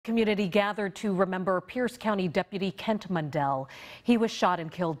Community gathered to remember Pierce County Deputy Kent Mundell. He was shot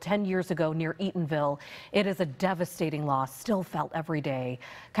and killed 10 years ago near Eatonville. It is a devastating loss, still felt every day.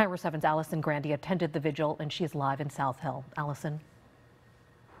 KIRO 7's Allison Grandy attended the vigil, and she is live in South Hill. Allison.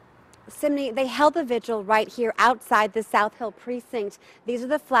 Simney, they held the vigil right here outside the South Hill precinct. These are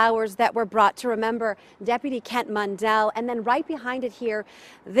the flowers that were brought to remember Deputy Kent Mundell. And then right behind it here,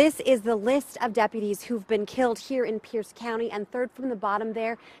 this is the list of deputies who've been killed here in Pierce County. And third from the bottom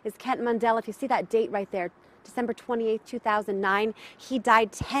there is Kent Mundell. If you see that date right there, December 28, 2009, he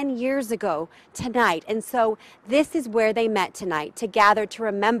died 10 years ago tonight. And so this is where they met tonight to gather to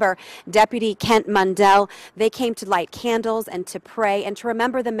remember Deputy Kent Mundell. They came to light candles and to pray and to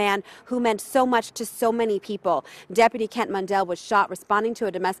remember the man who meant so much to so many people. Deputy Kent Mundell was shot responding to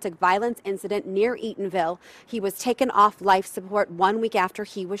a domestic violence incident near Eatonville. He was taken off life support 1 week after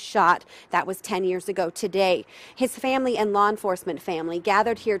he was shot. That was 10 years ago today. His family and law enforcement family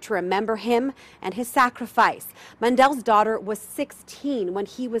gathered here to remember him and his sacrifice. Mundell's daughter was 16 when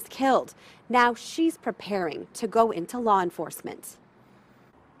he was killed. Now she's preparing to go into law enforcement.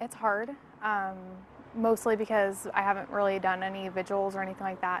 It's hard, mostly because I haven't really done any vigils or anything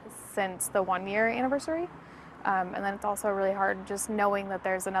like that since the 1-year anniversary. And then it's also really hard just knowing that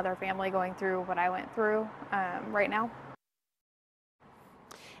there's another family going through what I went through right now.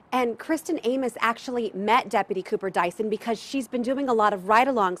 And Kristen Amos actually met Deputy Cooper Dyson because she's been doing a lot of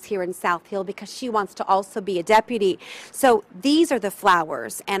ride-alongs here in South Hill because she wants to also be a deputy. So these are the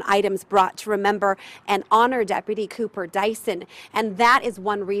flowers and items brought to remember and honor Deputy Cooper Dyson. And that is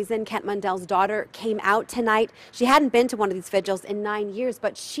one reason Kent Mundell's daughter came out tonight. She hadn't been to one of these vigils in 9 years,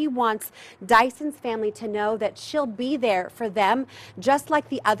 but she wants Dyson's family to know that she'll be there for them, just like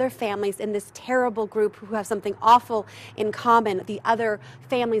the other families in this terrible group who have something awful in common. The other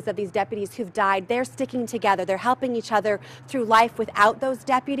families of these deputies who've died, they're sticking together. They're helping each other through life without those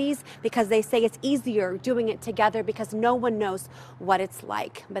deputies because they say it's easier doing it together because no one knows what it's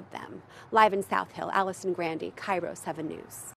like but them. Live in South Hill, Allison Grandy, KIRO 7 News.